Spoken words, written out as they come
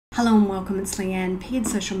Hello and welcome, it's Leanne, Peard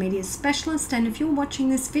social media specialist, and if you're watching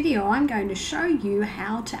this video, I'm going to show you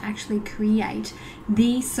how to actually create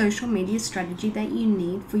the social media strategy that you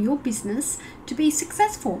need for your business to be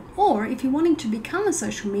successful. Or if you're wanting to become a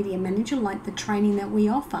social media manager like the training that we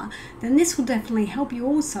offer, then this will definitely help you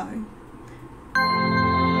also.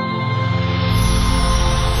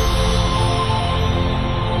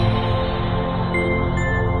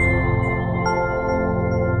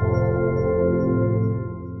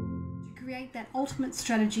 That ultimate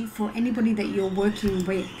strategy for anybody that you're working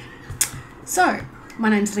with. So my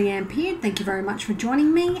name's Leanne Peard. Thank you very much for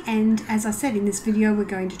joining me, and as I said in this video, we're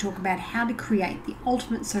going to talk about how to create the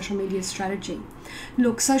ultimate social media strategy.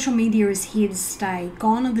 Look, social media is here to stay.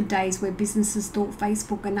 Gone are the days where businesses thought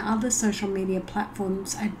Facebook and other social media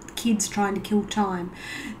platforms are kids trying to kill time.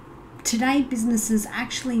 Today, businesses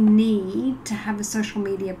actually need to have a social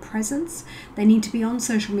media presence. They need to be on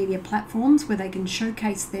social media platforms where they can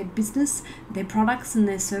showcase their business, their products and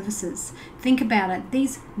their services. Think about it.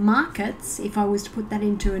 These markets, if I was to put that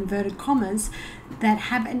into inverted commas, that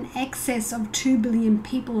have an excess of 2 billion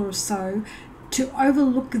people or so, to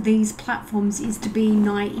overlook these platforms is to be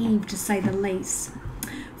naive, to say the least.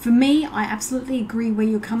 For me, I absolutely agree where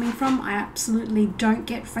you're coming from. I absolutely don't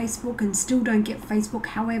get Facebook and still don't get Facebook.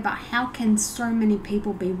 However, how can so many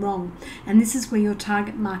people be wrong? And this is where your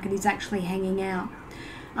target market is actually hanging out.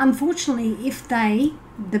 Unfortunately, if the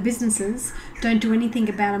businesses, don't do anything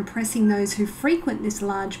about impressing those who frequent this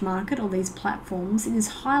large market or these platforms, it is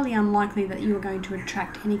highly unlikely that you are going to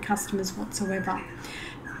attract any customers whatsoever.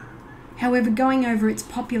 However, going over its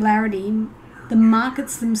popularity, the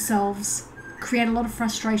markets themselves create a lot of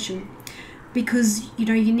frustration because you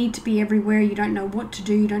need to be everywhere. You don't know what to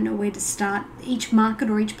do, you don't know where to start. Each market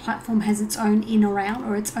or each platform has its own in or out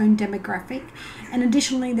or its own demographic, and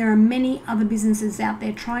additionally there are many other businesses out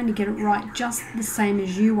there trying to get it right just the same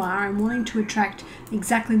as you are and wanting to attract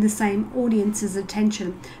exactly the same audience's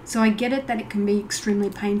attention. So I get it that it can be extremely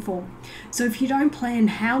painful. So if you don't plan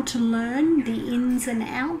how to learn the ins and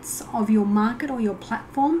outs of your market or your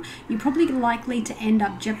platform, you're probably likely to end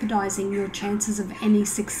up jeopardizing your chances of any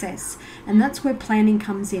success. And that's where planning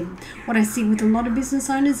comes in. What I see with a lot of business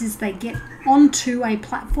owners is they get onto a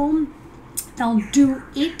platform, they'll do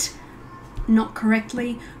it not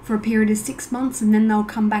correctly for a period of 6 months, and then they'll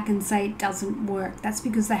come back and say it doesn't work. That's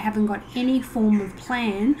because they haven't got any form of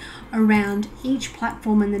plan around each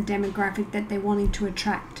platform and the demographic that they're wanting to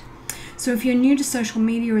attract. So if you're new to social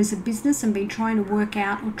media as a business and been trying to work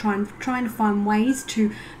out or trying to find ways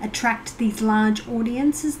to attract these large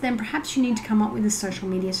audiences, then perhaps you need to come up with a social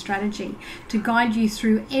media strategy to guide you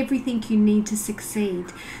through everything you need to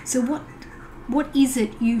succeed. So what is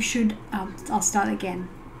it you should, I'll start again.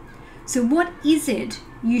 So what is it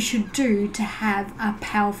you should do to have a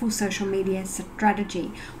powerful social media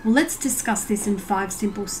strategy? Well, let's discuss this in 5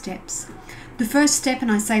 simple steps. The first step,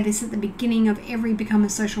 and I say this at the beginning of every Become a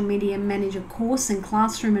Social Media Manager course and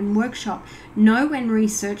classroom and workshop, know and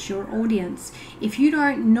research your audience. If you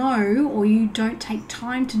don't know or you don't take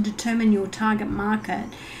time to determine your target market,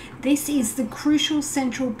 this is the crucial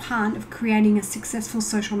central part of creating a successful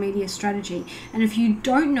social media strategy. And if you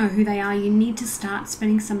don't know who they are, you need to start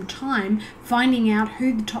spending some time finding out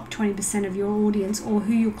who the top 20% of your audience or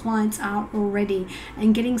who your clients are already,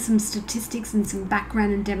 and getting some statistics and some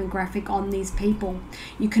background and demographic on these people.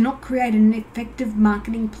 You cannot create an effective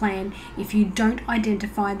marketing plan if you don't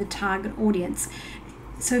identify the target audience.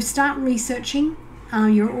 So start researching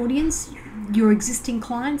your audience, your existing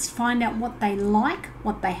clients, find out what they like,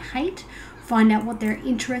 what they hate, find out what they're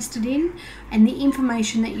interested in, and the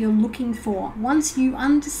information that you're looking for. Once you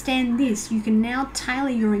understand this, you can now tailor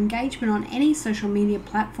your engagement on any social media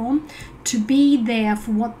platform to be there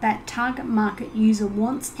for what that target market user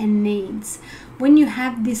wants and needs. When you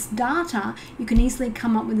have this data, you can easily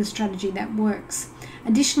come up with a strategy that works.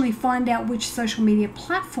 Additionally, find out which social media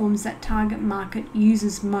platforms that target market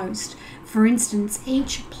uses most. For instance,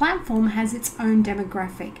 each platform has its own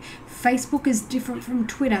demographic. Facebook is different from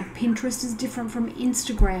Twitter, Pinterest is different from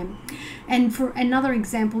Instagram. And for another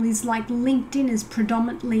example is like LinkedIn is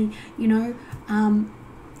predominantly,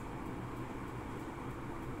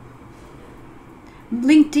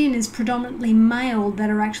 LinkedIn is predominantly male that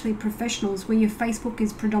are actually professionals, where your Facebook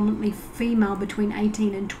is predominantly female between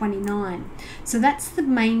 18 and 29. So that's the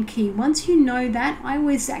main key. Once you know that, I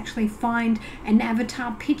always actually find an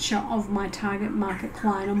avatar picture of my target market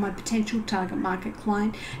client or my potential target market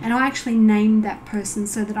client, and I actually name that person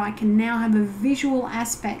so that I can now have a visual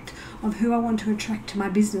aspect of who I want to attract to my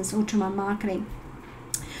business or to my marketing.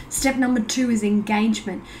 Step number 2 is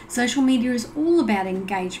engagement. Social media is all about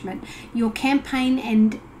engagement. Your campaign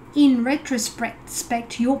and In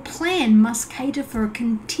retrospect, your plan must cater for a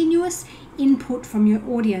continuous input from your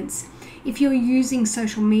audience. If you're using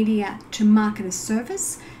social media to market a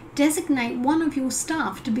service, designate one of your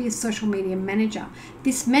staff to be a social media manager.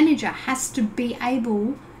 This manager has to be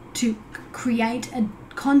able to create a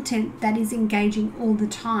content that is engaging all the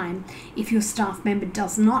time. If your staff member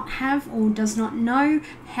does not have or does not know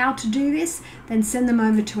how to do this, then send them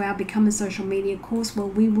over to our Become a Social Media course where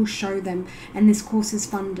we will show them, and this course is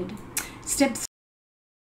funded. Step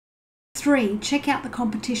 3, check out the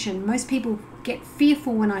competition. Most people get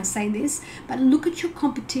fearful when I say this, but look at your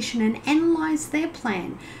competition and analyze their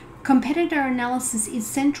plan. Competitor analysis is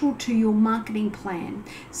central to your marketing plan,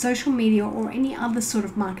 social media or any other sort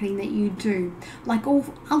of marketing that you do. Like all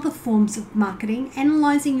other forms of marketing,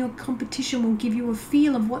 analyzing your competition will give you a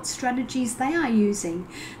feel of what strategies they are using,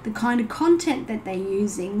 the kind of content that they're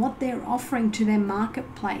using, what they're offering to their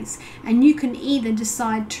marketplace, and you can either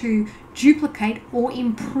decide to duplicate or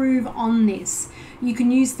improve on this. You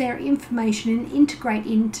can use their information and integrate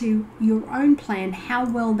into your own plan how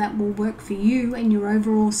well that will work for you and your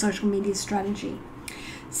overall social media strategy.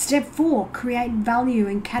 Step 4, create value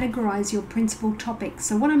and categorize your principal topics.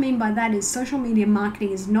 So what I mean by that is social media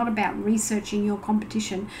marketing is not about researching your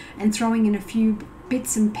competition and throwing in a few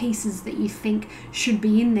bits and pieces that you think should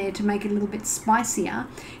be in there to make it a little bit spicier.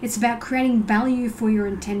 It's about creating value for your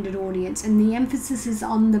intended audience, and the emphasis is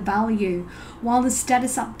on the value. While the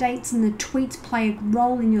status updates and the tweets play a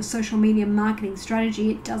role in your social media marketing strategy,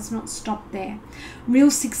 it does not stop there. Real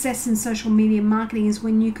success in social media marketing is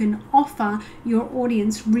when you can offer your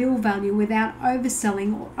audience real value without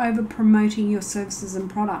overselling or over promoting your services and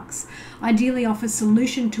products. Ideally, offer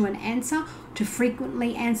solution to an answer to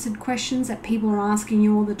frequently answered questions that people are asking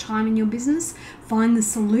you all the time in your business. Find the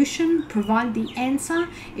solution, provide the answer.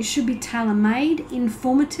 It should be tailor-made,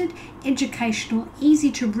 informative, educational,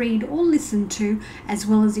 easy to read or listen to, as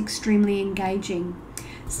well as extremely engaging.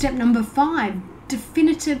 Step number 5,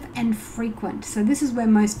 definitive and frequent. So this is where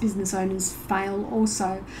most business owners fail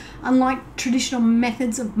also. Unlike traditional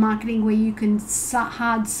methods of marketing where you can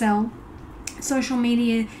hard sell, social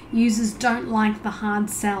media users don't like the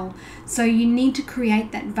hard sell. So you need to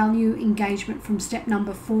create that value engagement from step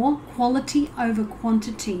number 4, quality over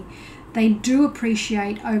quantity. They do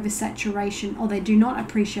appreciate oversaturation, or they do not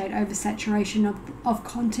appreciate oversaturation of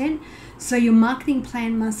content. So your marketing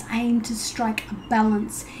plan must aim to strike a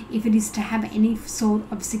balance if it is to have any sort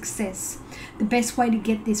of success. The best way to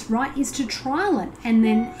get this right is to trial it and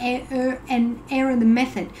then error the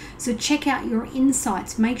method. So check out your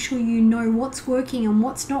insights. Make sure you know what's working and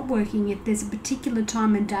what's not working. If there's a particular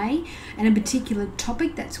time of day and a particular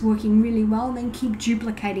topic that's working really well, then keep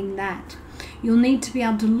duplicating that. You'll need to be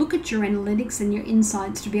able to look at your analytics and your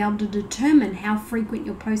insights to be able to determine how frequent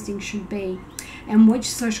your posting should be and which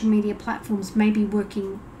social media platforms may be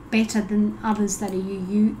working better than others that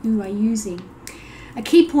you are using. A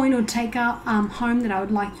key point or take home that I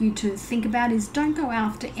would like you to think about is don't go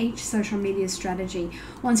after each social media strategy.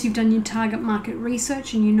 Once you've done your target market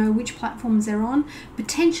research and you know which platforms they're on,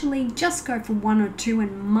 potentially just go for 1 or 2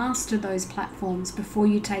 and master those platforms before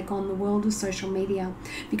you take on the world of social media,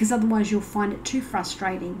 because otherwise you'll find it too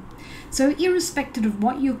frustrating. So irrespective of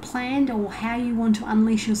what you've planned or how you want to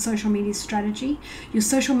unleash your social media strategy, your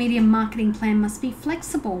social media marketing plan must be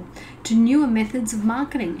flexible to newer methods of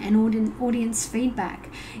marketing and audience feedback.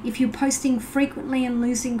 If you're posting frequently and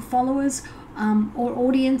losing followers or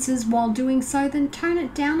audiences while doing so, then tone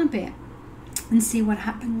it down a bit and see what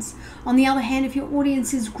happens. On the other hand, if your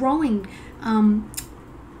audience is growing,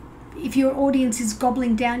 if your audience is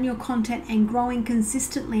gobbling down your content and growing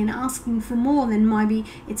consistently and asking for more, then maybe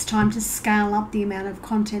it's time to scale up the amount of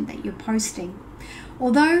content that you're posting.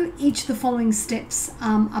 Although each of the following steps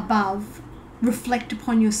above reflect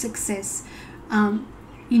upon your success,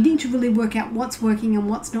 you need to really work out what's working and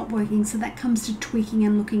what's not working. So that comes to tweaking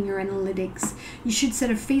and looking at your analytics. You should set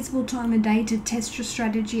a feasible time of day to test your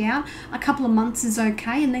strategy out. A couple of months is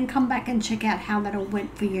okay, and then come back and check out how that all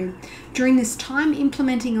went for you. During this time,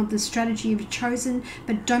 implementing of the strategy you've chosen,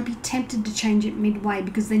 but don't be tempted to change it midway,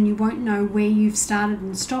 because then you won't know where you've started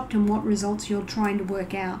and stopped and what results you're trying to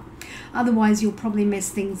work out. Otherwise, you'll probably mess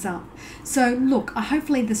things up. So look,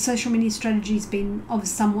 hopefully the social media strategy has been of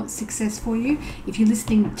somewhat success for you. If you're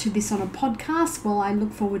listening to this on a podcast, well, I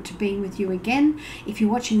look forward to being with you again. If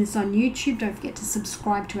you're watching this on YouTube, don't forget to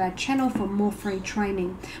subscribe to our channel for more free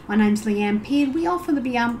training. My name's Leanne Peard. We offer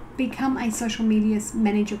the Become a Social Media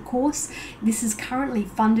Manager course. This is currently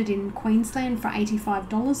funded in Queensland for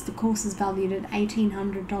 $85. The course is valued at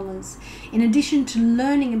 $1,800. In addition to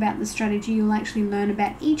learning about the strategy, you'll actually learn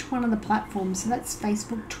about each one one of the platforms. So that's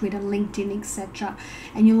Facebook, Twitter, LinkedIn, etc.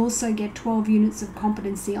 And you'll also get 12 units of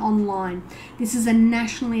competency online. This is a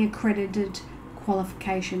nationally accredited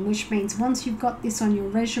qualification, which means once you've got this on your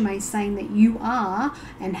resume saying that you are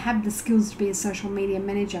and have the skills to be a social media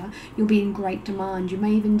manager, you'll be in great demand. You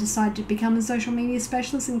may even decide to become a social media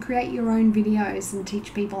specialist and create your own videos and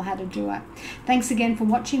teach people how to do it. Thanks again for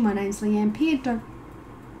watching. My name's Leanne Peard.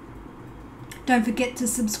 Don't forget to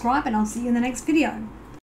subscribe, and I'll see you in the next video.